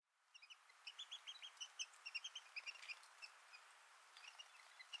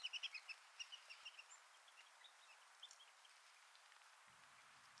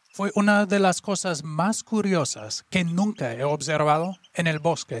Fue una de las cosas más curiosas que nunca he observado en el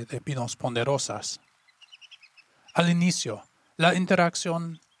bosque de pinos ponderosas. Al inicio, la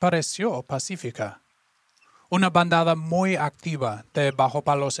interacción pareció pacífica. Una bandada muy activa de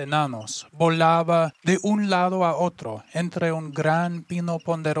bajopalos enanos volaba de un lado a otro entre un gran pino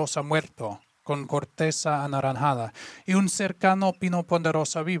ponderosa muerto con corteza anaranjada y un cercano pino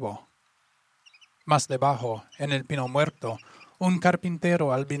ponderosa vivo. Más debajo, en el pino muerto, un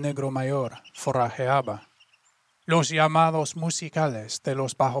carpintero albinegro mayor forrajeaba. Los llamados musicales de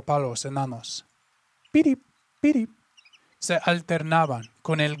los bajopalos enanos, pirip, pirip, se alternaban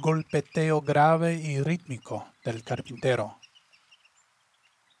con el golpeteo grave y rítmico del carpintero.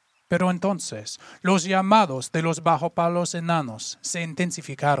 Pero entonces, los llamados de los bajopalos enanos se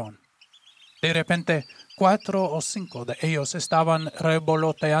intensificaron. De repente, 4 o 5 de ellos estaban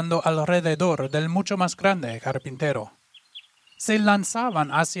revoloteando alrededor del mucho más grande carpintero. Se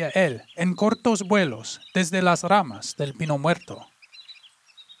lanzaban hacia él en cortos vuelos desde las ramas del pino muerto.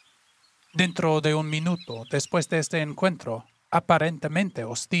 Dentro de un minuto después de este encuentro, aparentemente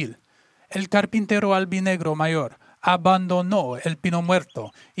hostil, el carpintero albinegro mayor abandonó el pino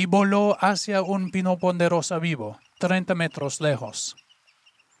muerto y voló hacia un pino ponderosa vivo, 30 metros lejos.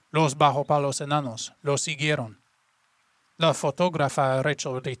 Los bajopalos enanos lo siguieron. La fotógrafa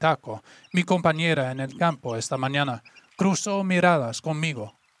Rachel Ritaco, mi compañera en el campo esta mañana, cruzó miradas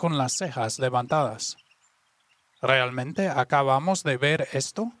conmigo, con las cejas levantadas. ¿Realmente acabamos de ver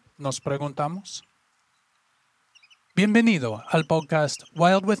esto?, nos preguntamos. Bienvenido al podcast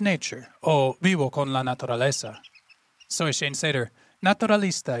Wild with Nature o Vivo con la Naturaleza. Soy Shane Sater,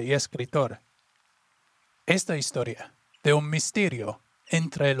 naturalista y escritor. Esta historia de un misterio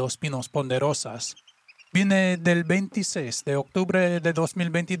entre los pinos ponderosas viene del 26 de octubre de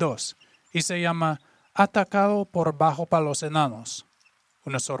 2022 y se llama Atacado por bajopalos enanos,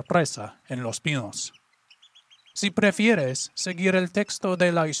 una sorpresa en los pinos. Si prefieres seguir el texto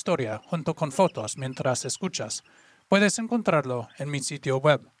de la historia junto con fotos mientras escuchas, puedes encontrarlo en mi sitio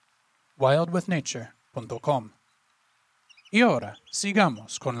web, wildwithnature.com. Y ahora,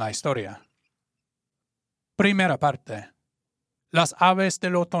 sigamos con la historia. Primera parte. Las aves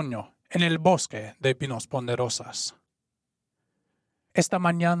del otoño en el bosque de pinos ponderosas. Esta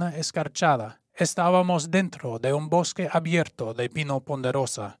mañana escarchada, estábamos dentro de un bosque abierto de pino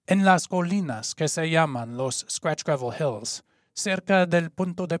ponderosa, en las colinas que se llaman los Scratch Gravel Hills, cerca del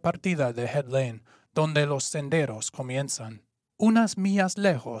punto de partida de Head Lane, donde los senderos comienzan, unas millas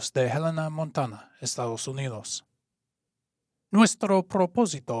lejos de Helena, Montana, Estados Unidos. Nuestro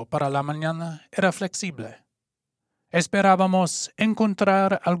propósito para la mañana era flexible. Esperábamos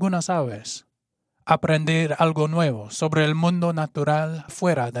encontrar algunas aves, aprender algo nuevo sobre el mundo natural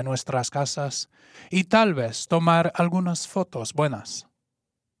fuera de nuestras casas y tal vez tomar algunas fotos buenas.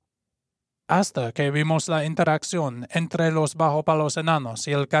 Hasta que vimos la interacción entre los bajopalos enanos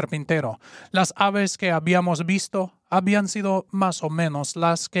y el carpintero, las aves que habíamos visto habían sido más o menos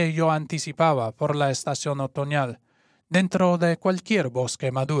las que yo anticipaba por la estación otoñal, dentro de cualquier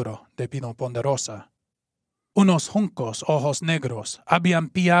bosque maduro de pino ponderosa. Unos juncos ojos negros habían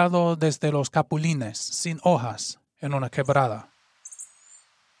pillado desde los capulines sin hojas en una quebrada.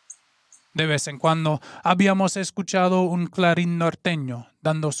 De vez en cuando habíamos escuchado un clarín norteño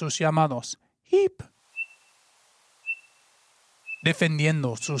dando sus llamados hip,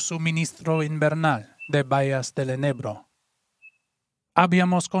 defendiendo su suministro invernal de bayas del enebro.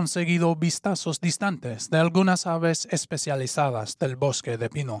 Habíamos conseguido vistazos distantes de algunas aves especializadas del bosque de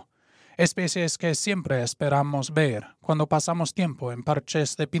pino, especies que siempre esperamos ver cuando pasamos tiempo en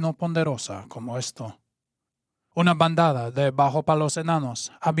parches de pino ponderosa como esto. Una bandada de bajopalos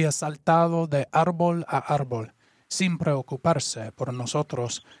enanos había saltado de árbol a árbol, sin preocuparse por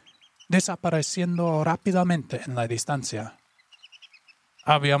nosotros, desapareciendo rápidamente en la distancia.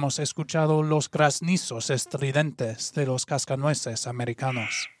 Habíamos escuchado los graznizos estridentes de los cascanueces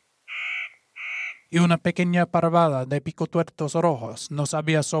americanos. Y una pequeña parvada de picotuertos rojos nos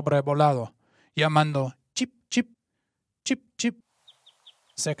había sobrevolado, llamando chip, chip, chip, chip,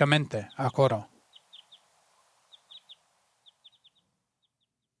 secamente a coro.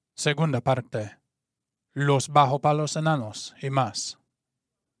 Segunda parte. Los bajopalos enanos y más.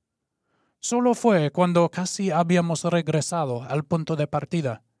 Solo fue cuando casi habíamos regresado al punto de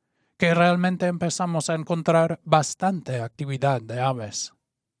partida que realmente empezamos a encontrar bastante actividad de aves.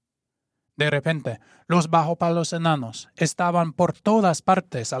 De repente, los bajopalos enanos estaban por todas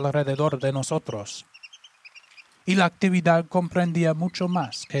partes alrededor de nosotros. Y la actividad comprendía mucho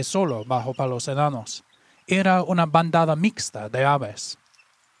más que solo bajopalos enanos. Era una bandada mixta de aves.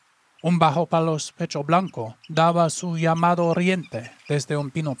 Un bajopalos pecho blanco daba su llamado oriente desde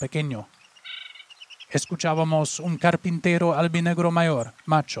un pino pequeño. Escuchábamos un carpintero albinegro mayor,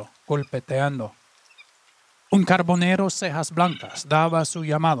 macho, golpeteando. Un carbonero cejas blancas daba su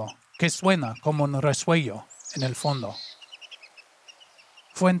llamado, que suena como un resuello en el fondo.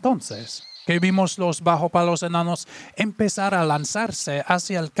 Fue entonces que vimos los bajopalos enanos empezar a lanzarse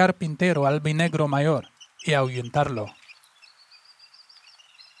hacia el carpintero albinegro mayor y ahuyentarlo.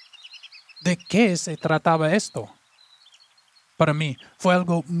 ¿De qué se trataba esto? Para mí fue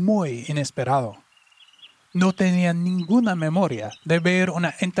algo muy inesperado. No tenía ninguna memoria de ver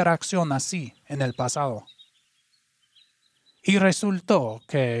una interacción así en el pasado. Y resultó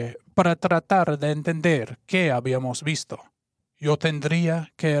que, para tratar de entender qué habíamos visto, yo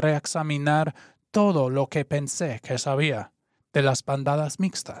tendría que reexaminar todo lo que pensé que sabía de las bandadas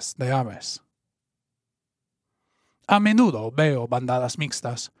mixtas de aves. A menudo veo bandadas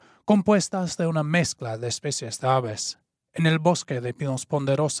mixtas, compuestas de una mezcla de especies de aves, en el bosque de pinos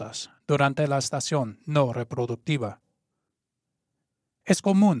ponderosas durante la estación no reproductiva. Es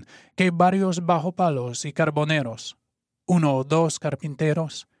común que varios bajopalos y carboneros, uno o dos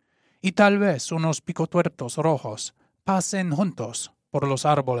carpinteros y tal vez unos picotuertos rojos pasen juntos por los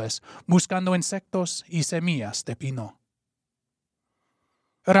árboles buscando insectos y semillas de pino.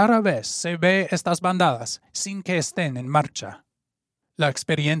 Rara vez se ve estas bandadas sin que estén en marcha. La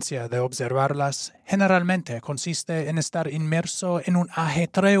experiencia de observarlas generalmente consiste en estar inmerso en un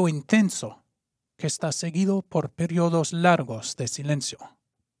ajetreo intenso que está seguido por periodos largos de silencio.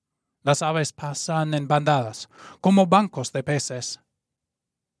 Las aves pasan en bandadas, como bancos de peces,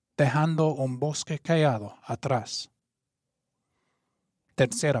 dejando un bosque callado atrás.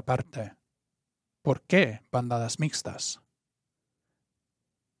 Tercera parte. ¿Por qué bandadas mixtas?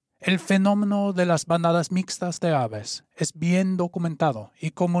 El fenómeno de las bandadas mixtas de aves es bien documentado y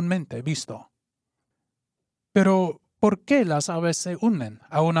comúnmente visto. Pero, ¿por qué las aves se unen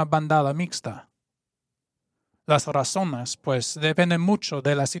a una bandada mixta? Las razones, pues, dependen mucho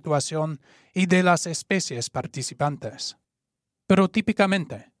de la situación y de las especies participantes. Pero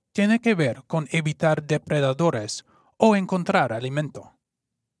típicamente tiene que ver con evitar depredadores o encontrar alimento.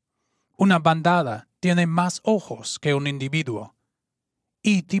 Una bandada tiene más ojos que un individuo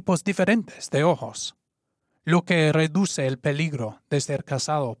y tipos diferentes de ojos, lo que reduce el peligro de ser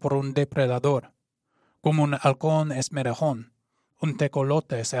cazado por un depredador, como un halcón esmerejón, un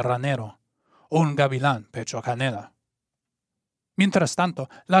tecolote serranero o un gavilán pecho canela. Mientras tanto,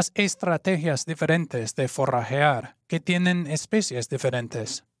 las estrategias diferentes de forrajear que tienen especies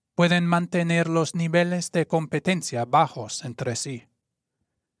diferentes pueden mantener los niveles de competencia bajos entre sí.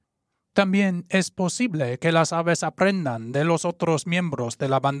 También es posible que las aves aprendan de los otros miembros de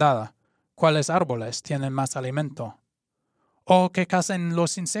la bandada cuáles árboles tienen más alimento, o que cacen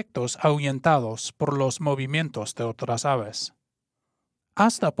los insectos ahuyentados por los movimientos de otras aves.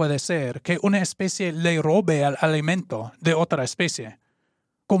 Hasta puede ser que una especie le robe el alimento de otra especie,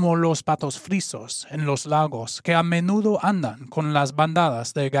 como los patos frisos en los lagos que a menudo andan con las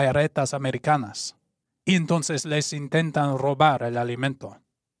bandadas de gairetas americanas, y entonces les intentan robar el alimento.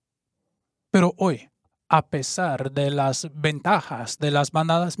 Pero hoy, a pesar de las ventajas de las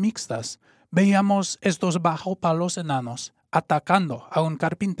bandadas mixtas, veíamos estos bajopalos enanos atacando a un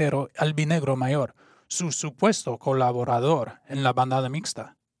carpintero albinegro mayor, su supuesto colaborador en la bandada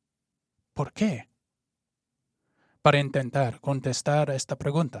mixta. ¿Por qué? Para intentar contestar esta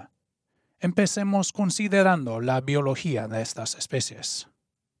pregunta, empecemos considerando la biología de estas especies.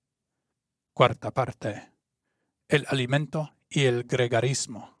 Cuarta parte. El alimento y el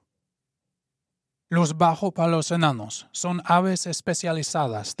gregarismo. Los bajopalos enanos son aves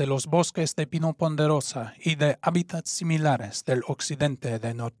especializadas de los bosques de pino ponderosa y de hábitats similares del occidente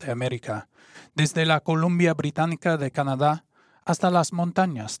de Norteamérica, desde la Columbia Británica de Canadá hasta las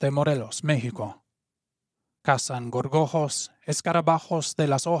montañas de Morelos, México. Cazan gorgojos, escarabajos de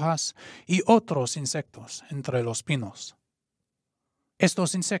las hojas y otros insectos entre los pinos.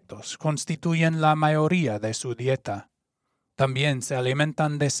 Estos insectos constituyen la mayoría de su dieta. También se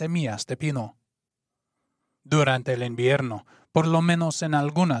alimentan de semillas de pino. Durante el invierno, por lo menos en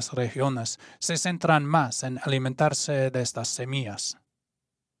algunas regiones, se centran más en alimentarse de estas semillas.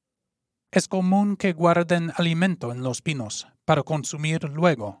 Es común que guarden alimento en los pinos para consumir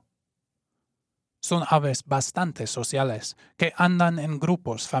luego. Son aves bastante sociales que andan en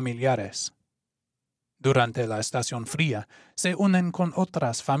grupos familiares. Durante la estación fría, se unen con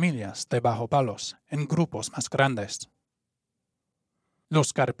otras familias de bajopalos en grupos más grandes.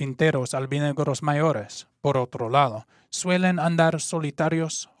 Los carpinteros albinegros mayores, por otro lado, suelen andar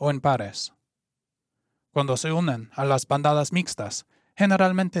solitarios o en pares. Cuando se unen a las bandadas mixtas,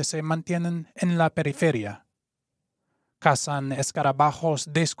 generalmente se mantienen en la periferia. Cazan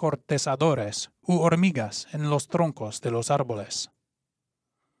escarabajos descortezadores u hormigas en los troncos de los árboles.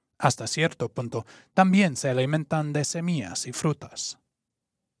 Hasta cierto punto, también se alimentan de semillas y frutas.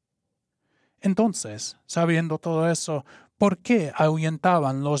 Entonces, sabiendo todo eso, ¿por qué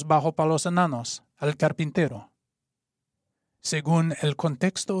ahuyentaban los bajopalos enanos al carpintero? Según el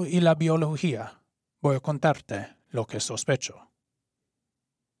contexto y la biología, voy a contarte lo que sospecho.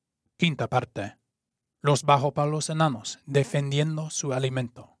 Quinta parte. Los bajopalos enanos defendiendo su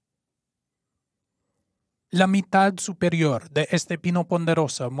alimento. La mitad superior de este pino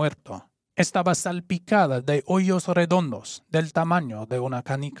ponderoso muerto estaba salpicada de hoyos redondos del tamaño de una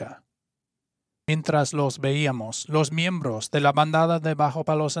canica. Mientras los veíamos, los miembros de la bandada de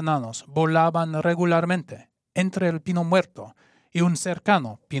bajopalos enanos volaban regularmente entre el pino muerto y un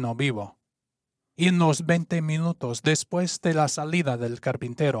cercano pino vivo. Y en los 20 minutos después de la salida del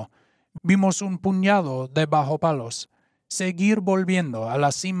carpintero, vimos un puñado de bajopalos seguir volviendo a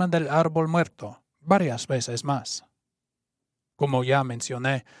la cima del árbol muerto varias veces más. Como ya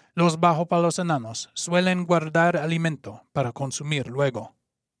mencioné, los bajopalos enanos suelen guardar alimento para consumir luego.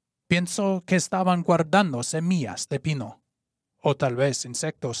 Pienso que estaban guardando semillas de pino, o tal vez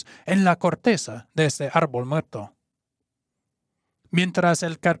insectos, en la corteza de este árbol muerto. Mientras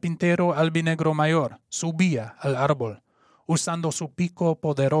el carpintero albinegro mayor subía al árbol, usando su pico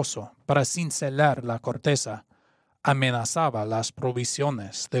poderoso para cincelar la corteza, amenazaba las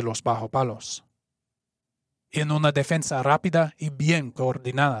provisiones de los bajopalos. En una defensa rápida y bien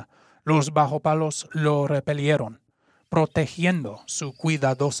coordinada, los bajopalos lo repelieron, protegiendo su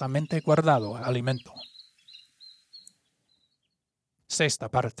cuidadosamente guardado alimento. Sexta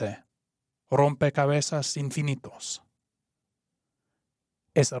parte. Rompecabezas infinitos.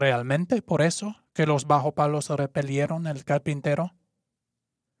 ¿Es realmente por eso que los bajopalos repelieron el carpintero?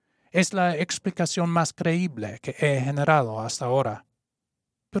 Es la explicación más creíble que he generado hasta ahora,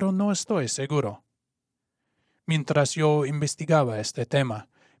 pero no estoy seguro. Mientras yo investigaba este tema,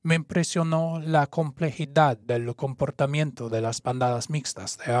 me impresionó la complejidad del comportamiento de las bandadas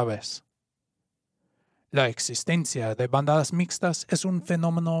mixtas de aves. La existencia de bandadas mixtas es un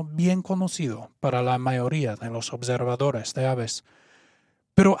fenómeno bien conocido para la mayoría de los observadores de aves,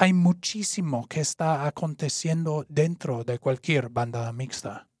 pero hay muchísimo que está aconteciendo dentro de cualquier bandada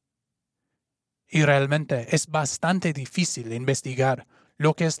mixta. Y realmente es bastante difícil investigar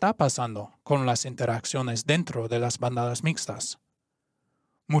lo que está pasando con las interacciones dentro de las bandadas mixtas.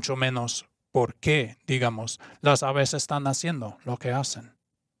 Mucho menos por qué, las aves están haciendo lo que hacen.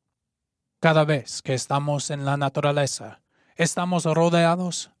 Cada vez que estamos en la naturaleza, estamos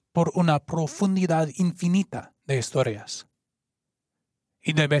rodeados por una profundidad infinita de historias.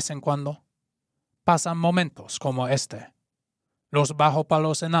 Y de vez en cuando, pasan momentos como este. Los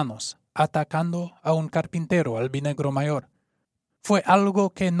bajopalos enanos atacando a un carpintero albinegro mayor. Fue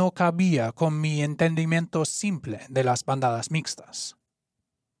algo que no cabía con mi entendimiento simple de las bandadas mixtas.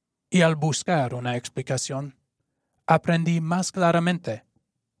 Y al buscar una explicación, aprendí más claramente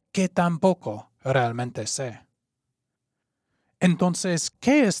que tampoco realmente sé. Entonces,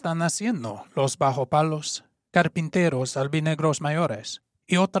 ¿qué están haciendo los bajopalos, carpinteros albinegros mayores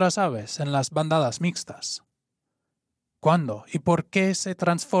y otras aves en las bandadas mixtas? ¿Cuándo y por qué se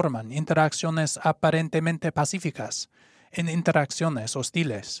transforman interacciones aparentemente pacíficas en interacciones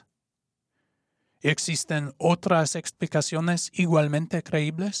hostiles? ¿Existen otras explicaciones igualmente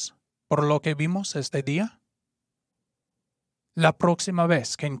creíbles por lo que vimos este día? La próxima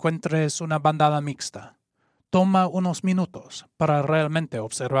vez que encuentres una bandada mixta, toma unos minutos para realmente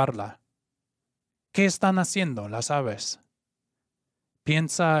observarla. ¿Qué están haciendo las aves?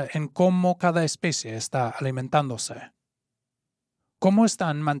 Piensa en cómo cada especie está alimentándose. ¿Cómo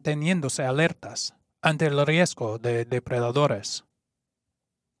están manteniéndose alertas ante el riesgo de depredadores?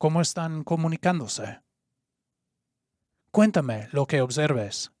 ¿Cómo están comunicándose? Cuéntame lo que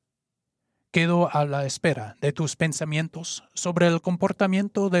observes. Quedo a la espera de tus pensamientos sobre el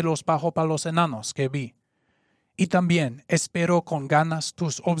comportamiento de los bajopalos enanos que vi, y también espero con ganas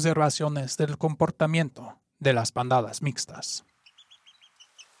tus observaciones del comportamiento de las bandadas mixtas.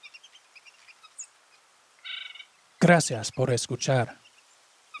 Gracias por escuchar.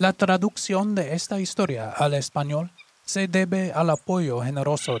 La traducción de esta historia al español se debe al apoyo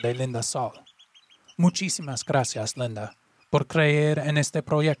generoso de Linda Saul. Muchísimas gracias, Linda, por creer en este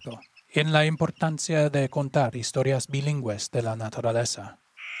proyecto y en la importancia de contar historias bilingües de la naturaleza.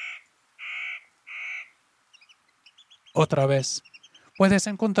 Otra vez, puedes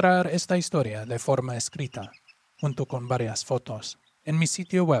encontrar esta historia de forma escrita, junto con varias fotos, en mi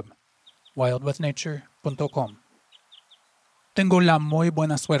sitio web, wildwithnature.com. Tengo la muy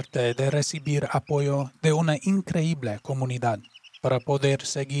buena suerte de recibir apoyo de una increíble comunidad para poder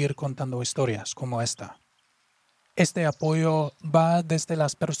seguir contando historias como esta. Este apoyo va desde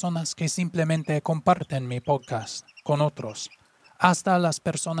las personas que simplemente comparten mi podcast con otros, hasta las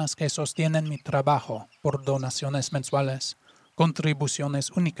personas que sostienen mi trabajo por donaciones mensuales,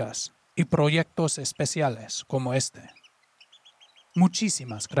 contribuciones únicas y proyectos especiales como este.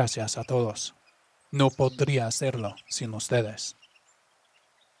 Muchísimas gracias a todos. No podría hacerlo sin ustedes.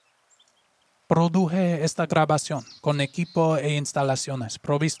 Produje esta grabación con equipo e instalaciones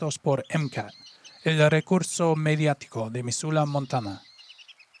provistos por MCAT, el recurso mediático de Missoula, Montana.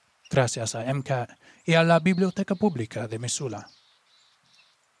 Gracias a MCAT y a la Biblioteca Pública de Missoula.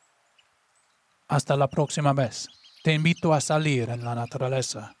 Hasta la próxima vez. Te invito a salir en la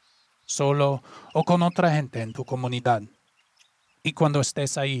naturaleza, solo o con otra gente en tu comunidad. Y cuando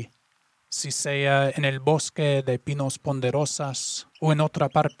estés ahí, si sea en el bosque de pinos ponderosas o en otra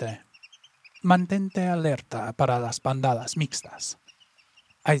parte, mantente alerta para las bandadas mixtas.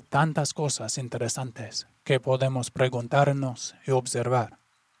 Hay tantas cosas interesantes que podemos preguntarnos y observar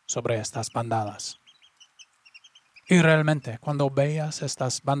sobre estas bandadas. Y realmente, cuando veas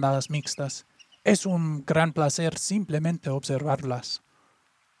estas bandadas mixtas, es un gran placer simplemente observarlas,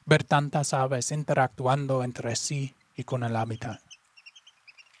 ver tantas aves interactuando entre sí y con el hábitat.